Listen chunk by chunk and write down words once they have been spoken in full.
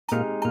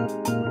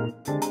Hi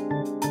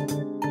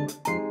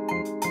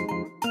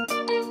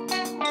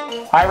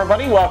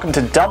everybody, welcome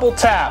to Double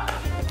Tap.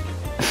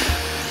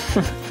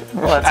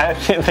 Well, I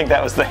didn't think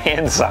that was the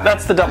hand sign.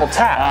 That's the double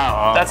tap.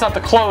 Oh. That's not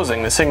the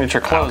closing, the signature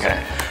closing.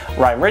 Okay.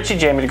 Ryan Ritchie,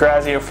 Jamie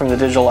DeGrazio from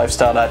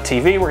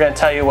thedigitallifestyle.tv. We're going to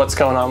tell you what's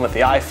going on with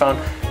the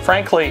iPhone.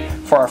 Frankly,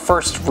 for our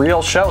first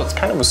real show, it's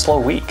kind of a slow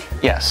week.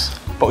 Yes.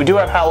 But we do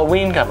have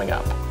Halloween coming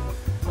up.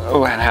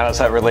 Oh, and how does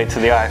that relate to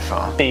the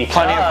iPhone? Because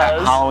plenty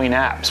of Halloween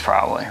apps,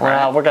 probably. Right?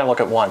 Well, we're going to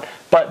look at one.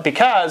 But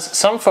because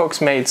some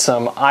folks made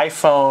some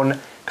iPhone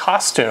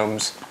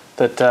costumes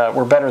that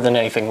were better than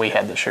anything we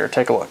had this year.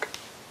 Take a look.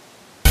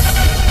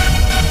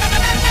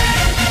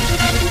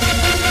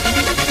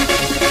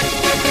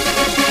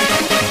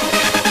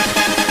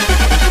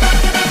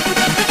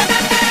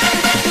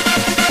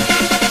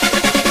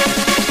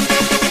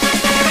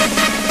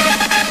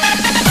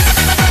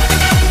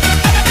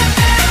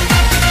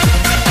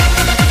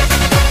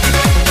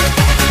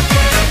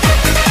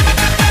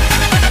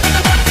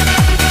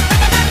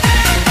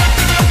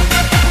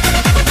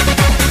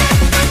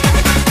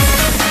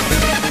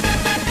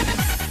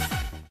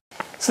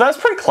 So that's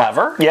pretty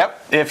clever.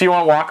 Yep. If you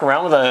want to walk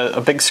around with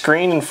a big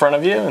screen in front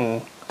of you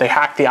and they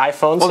hack the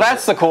iPhone. Well,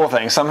 that's the cool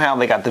thing. Somehow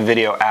they got the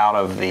video out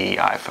of the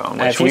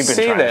iPhone, which we've been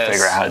trying to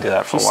figure out how to do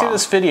that for a while. If you see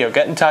this video,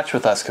 get in touch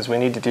with us because we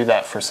need to do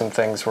that for some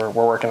things we're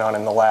working on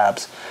in the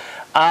labs.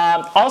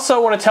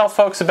 Also want to tell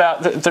folks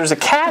about, there's a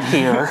cat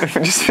here.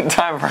 Just in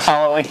time for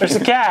Halloween. There's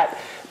a cat,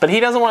 but he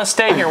doesn't want to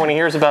stay here when he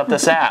hears about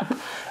this app.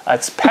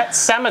 It's Pet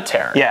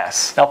Sematary.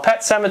 Yes. Now,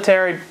 Pet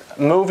Sematary,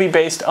 movie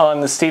based on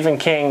the Stephen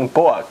King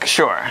book.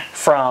 Sure.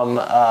 From...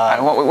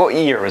 what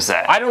year was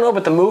that? I don't know,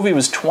 but the movie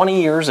was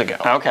 20 years ago.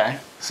 Okay.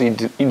 So you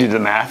do the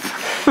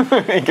math. You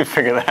can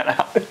figure that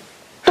out.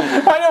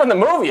 Well, I know in the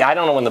movie. I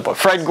don't know in the book.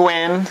 Fred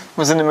Gwynn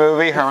was in the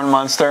movie, Herman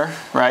Munster,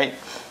 right?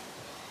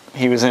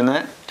 He was in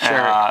it.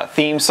 Sure.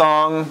 Theme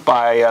song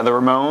by the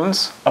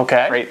Ramones.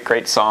 Okay.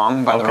 Great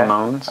song by the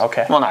Ramones.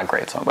 Okay. Well, not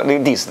great song, but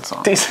a decent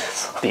song.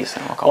 Decent.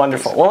 Decent. We'll call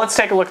Wonderful. it Well, let's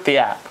take a look at the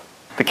app.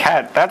 the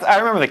cat. I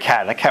remember the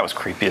cat. That cat was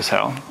creepy as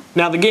hell.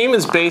 Now, the game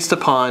is based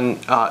upon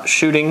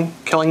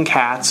killing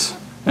cats.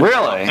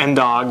 Really? And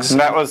dogs. And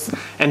that was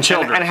and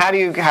children. And how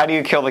do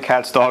you kill the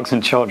cats, dogs,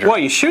 and children? Well,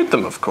 you shoot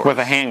them, of course. With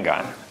a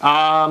handgun.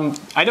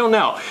 I don't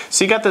know.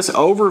 So you got this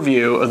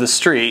overview of the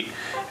street,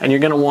 and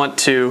you're going to want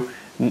to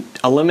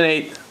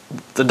eliminate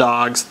the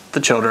dogs,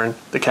 the children,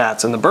 the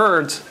cats, and the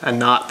birds, and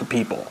not the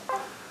people.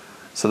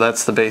 So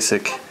that's the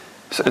basic.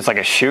 So it's like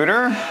a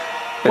shooter?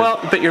 Well,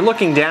 but you're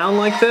looking down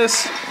like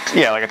this.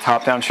 Yeah, like a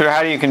top-down shooter.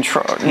 How do you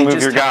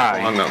move your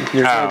guy? On them.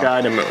 There's no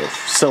guy to move.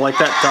 So like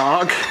that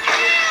dog.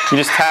 You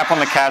just tap on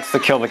the cats to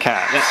kill the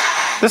cats. Yeah.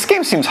 This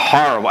game seems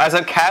horrible. As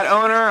a cat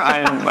owner, I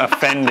am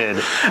offended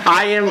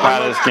by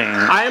this game.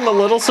 I am a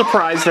little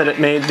surprised that it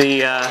made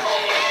the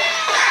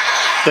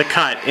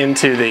cut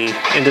into the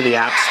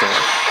App Store.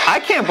 I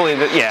can't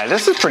believe it. Yeah,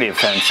 this is pretty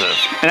offensive.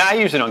 And I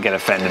usually don't get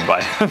offended by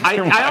it.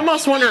 I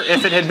almost wonder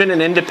if it had been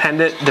an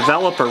independent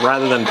developer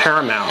rather than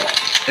Paramount,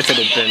 if it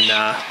had been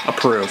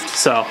approved.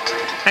 So,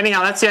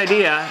 anyhow, that's the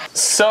idea.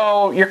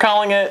 So, you're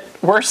calling it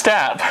worst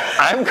app?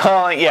 I'm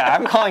calling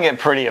it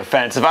pretty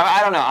offensive.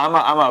 I don't know.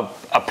 I'm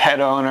a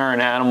pet owner,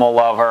 an animal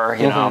lover.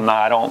 You know,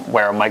 I don't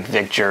wear a Mike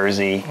Vick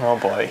jersey. Oh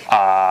boy.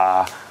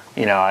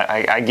 You know,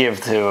 I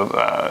give to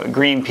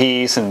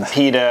Greenpeace and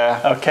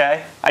PETA.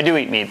 Okay. I do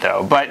eat meat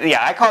though, but yeah,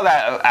 I call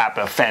that app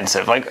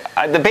offensive. Like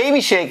the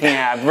baby shaking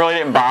app really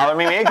didn't bother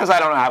me, maybe because I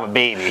don't have a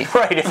baby.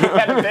 Right, if you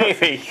had a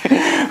baby.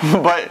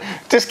 But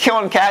just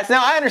killing cats.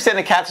 Now I understand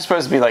the cats are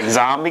supposed to be like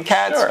zombie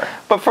cats, sure.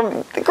 But from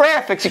the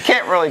graphics, you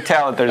can't really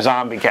tell that they're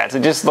zombie cats.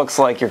 It just looks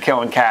like you're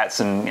killing cats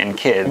and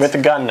kids. With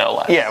a gun, no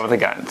less. Yeah, with a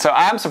gun. So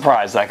I'm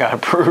surprised that got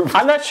approved.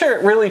 I'm not sure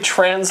it really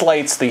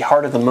translates the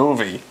heart of the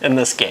movie in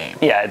this game.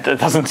 Yeah, it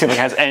doesn't seem like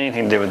it has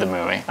anything to do with the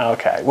movie.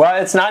 Okay, well,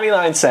 it's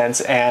 99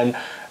 cents, and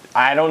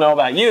I don't know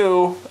about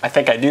you. I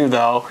think I do,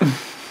 though.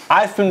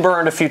 I've been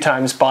burned a few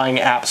times buying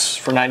apps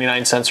for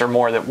 99 cents or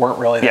more that weren't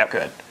really that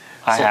good.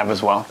 I have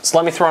as well. So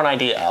let me throw an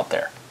idea out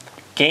there.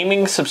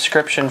 Gaming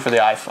subscription for the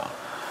iPhone.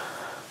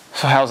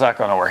 So how's that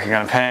going to work? You're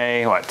going to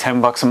pay, what,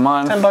 10 bucks a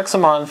month? 10 bucks a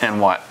month. And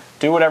what?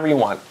 Do whatever you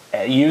want.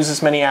 Use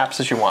as many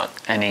apps as you want.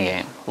 Any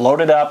game.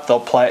 Load it up.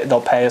 They'll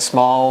pay a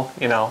small,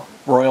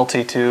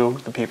 royalty to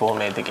the people who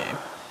made the game.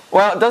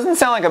 Well, it doesn't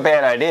sound like a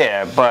bad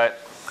idea, but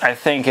I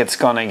think it's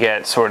going to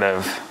get sort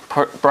of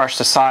brushed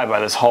aside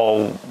by this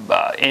whole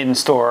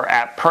in-store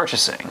app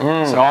purchasing.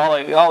 So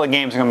all the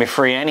games are going to be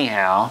free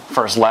anyhow,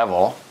 first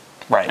level.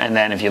 Right. And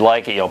then if you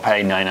like it, you'll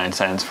pay 99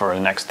 cents for the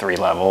next 3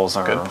 levels.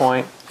 Or good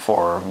point.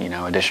 For,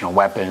 additional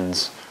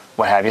weapons,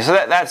 what have you. So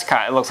that's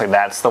kind of, it looks like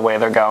that's the way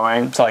they're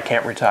going. So I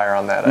can't retire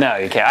on that. No,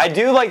 you can't. I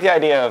do like the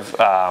idea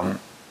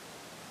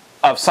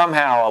of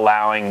somehow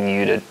allowing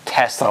you to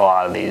test a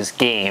lot of these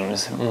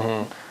games.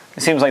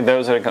 It seems like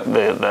those are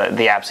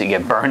the apps that you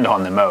get burned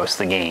on the most,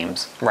 the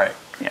games. Right.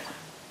 Yeah.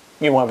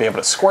 You want to be able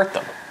to squirt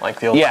them, like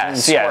the old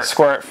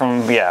squirt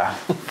from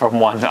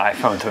one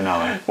iPhone to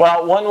another.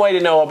 Well, one way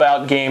to know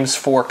about games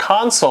for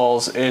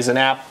consoles is an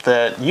app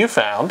that you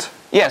found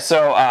Yeah,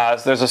 so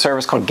there's a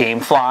service called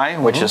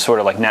GameFly, which is sort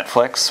of like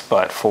Netflix,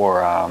 but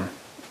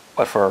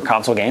for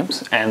console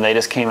games. And they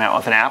just came out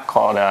with an app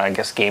called, I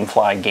guess,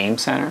 GameFly Game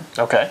Center.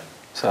 Okay.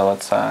 So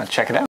let's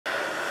check it out.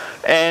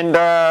 And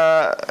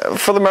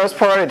for the most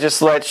part, it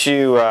just lets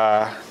you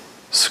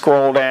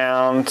scroll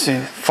down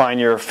to find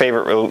your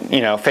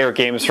favorite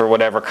games for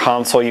whatever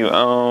console you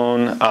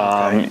own.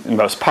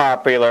 Most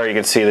popular. You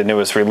can see the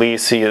newest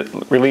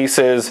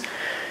releases.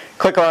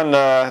 Click on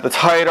the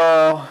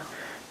title.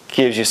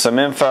 Gives you some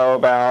info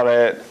about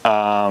it.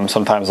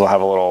 Sometimes they'll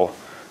have a little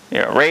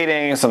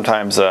rating.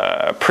 Sometimes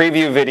a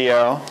preview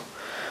video.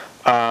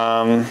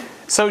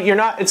 So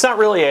it's not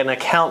really an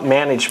account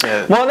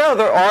management. Well, no,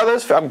 there are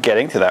those. I'm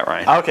getting to that,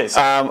 Ryan. Okay.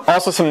 So.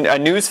 Also a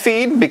news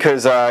feed,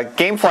 because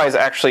GameFly is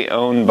actually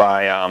owned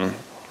by,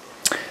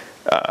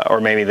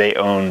 or maybe they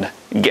owned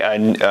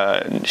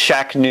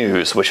Shack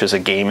News, which is a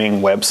gaming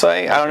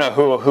website. I don't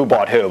know who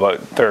bought who,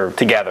 but they're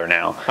together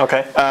now.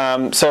 Okay.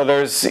 So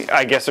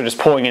I guess they're just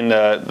pulling in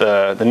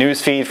the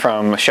news feed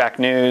from Shack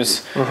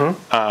News. You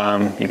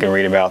can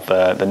read about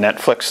the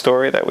Netflix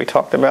story that we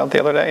talked about the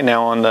other day,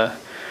 now on the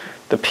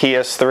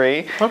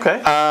PS3.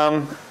 Okay.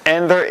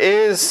 And there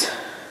is,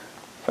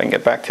 if I can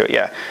get back to it,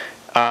 yeah.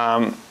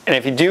 And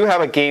if you do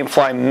have a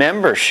GameFly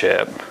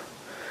membership,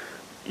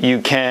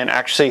 you can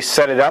actually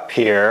set it up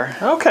here.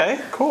 Okay,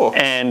 cool.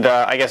 And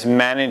I guess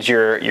manage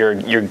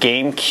your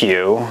game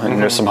queue.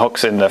 And there's some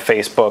hooks in the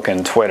Facebook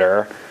and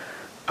Twitter.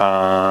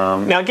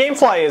 Now,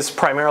 GameFly is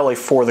primarily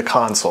for the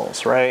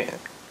consoles, right?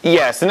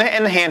 Yes, and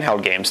the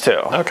handheld games too.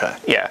 Okay.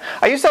 Yeah,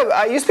 I used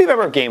to be a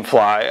member of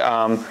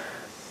GameFly.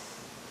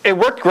 It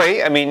worked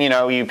great. I mean,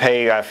 you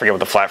pay, I forget what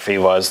the flat fee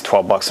was,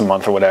 $12 a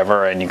month or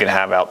whatever, and you can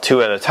have out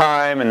 2 at a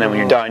time, and then when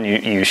you're done,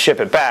 you ship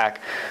it back.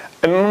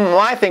 And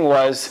my thing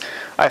was,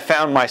 I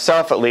found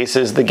myself at least,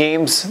 is the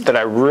games that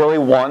I really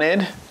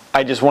wanted,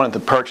 I just wanted to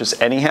purchase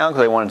anyhow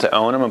because I wanted to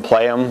own them and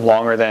play them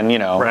longer than,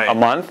 a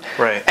month.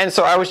 Right. And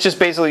so I was just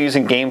basically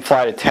using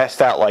GameFly to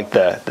test out like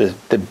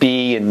the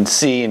B and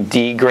C and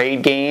D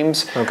grade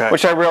games,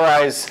 which I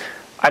realized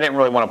I didn't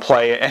really want to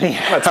play any.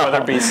 That's why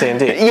they're B, C, and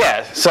D.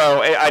 Yeah,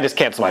 so I just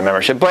canceled my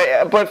membership.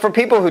 But for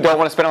people who don't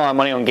want to spend a lot of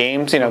money on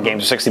games,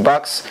 games are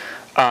 $60.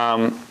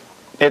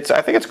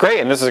 I think it's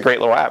great, and this is a great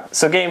little app.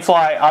 So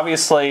GameFly,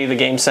 obviously, the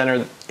Game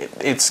Center,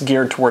 it's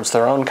geared towards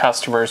their own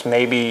customers.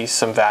 Maybe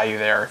some value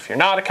there. If you're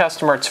not a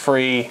customer, it's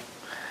free.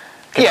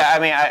 Yeah,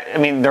 I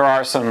mean, there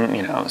are some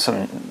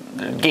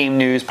game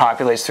news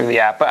populates through the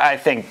app, but I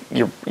think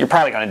you're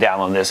probably going to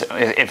download this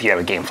if you have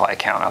a GameFly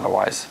account.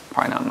 Otherwise,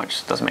 probably not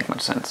much. Doesn't make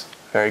much sense.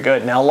 Very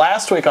good. Now,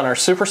 last week on our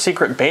super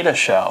secret beta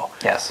show,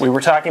 yes, we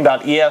were talking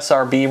about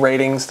ESRB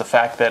ratings, the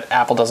fact that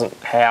Apple doesn't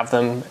have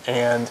them,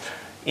 and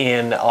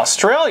in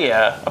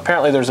Australia,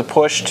 apparently there's a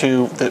push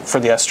for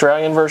the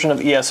Australian version of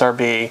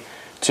ESRB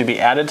to be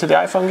added to the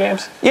iPhone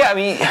games. Yeah, I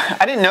mean,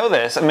 I didn't know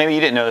this, maybe you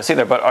didn't know this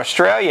either, but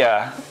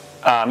Australia,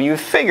 you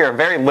figure a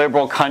very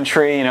liberal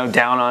country,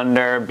 down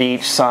under,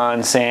 beach,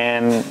 sun,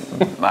 sand,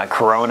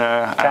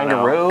 Corona,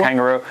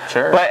 kangaroo.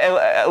 Sure. But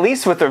at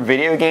least with their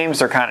video games,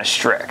 they're kind of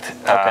strict.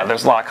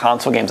 There's a lot of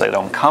console games that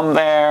don't come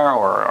there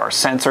or are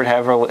censored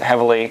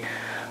heavily.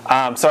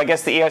 So I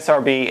guess the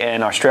ESRB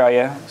in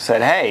Australia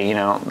said, hey,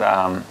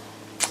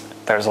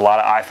 there's a lot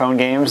of iPhone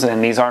games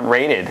and these aren't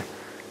rated.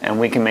 And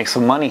we can make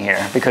some money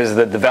here because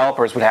the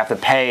developers would have to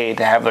pay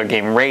to have their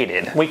game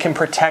rated. We can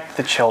protect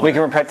the children. We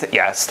can protect,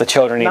 yes, the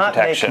children need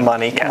protection. Not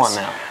make money, yes.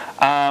 Come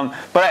on now.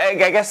 But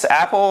I guess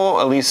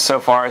Apple, at least so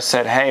far, has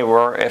said, hey,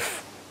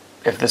 if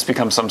this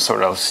becomes some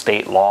sort of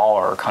state law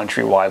or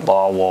countrywide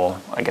law,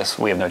 well, I guess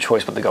we have no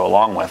choice but to go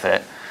along with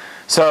it.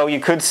 So you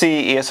could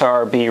see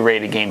ESRB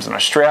rated games in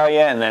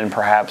Australia, and then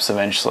perhaps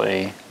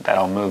eventually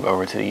that'll move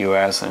over to the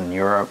US and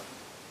Europe.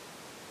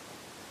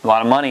 A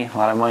lot of money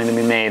to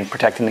be made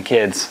protecting the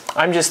kids.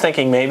 I'm just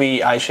thinking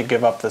maybe I should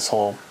give up this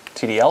whole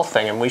TDL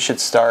thing and we should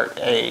start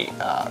a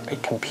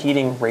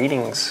competing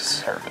ratings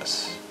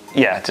service.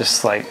 Yeah,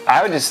 just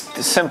I would just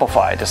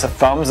simplify it. Just a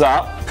thumbs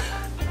up.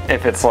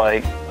 If it's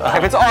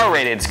if it's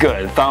R-rated, it's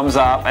good. Thumbs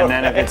up, and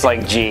then if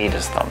it's G,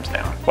 just thumbs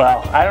down.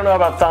 Well, I don't know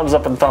about thumbs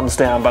up and thumbs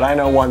down, but I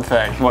know one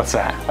thing. What's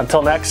that?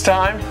 Until next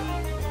time,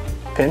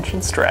 pinch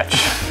and stretch.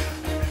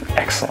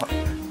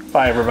 Excellent.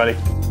 Bye, everybody.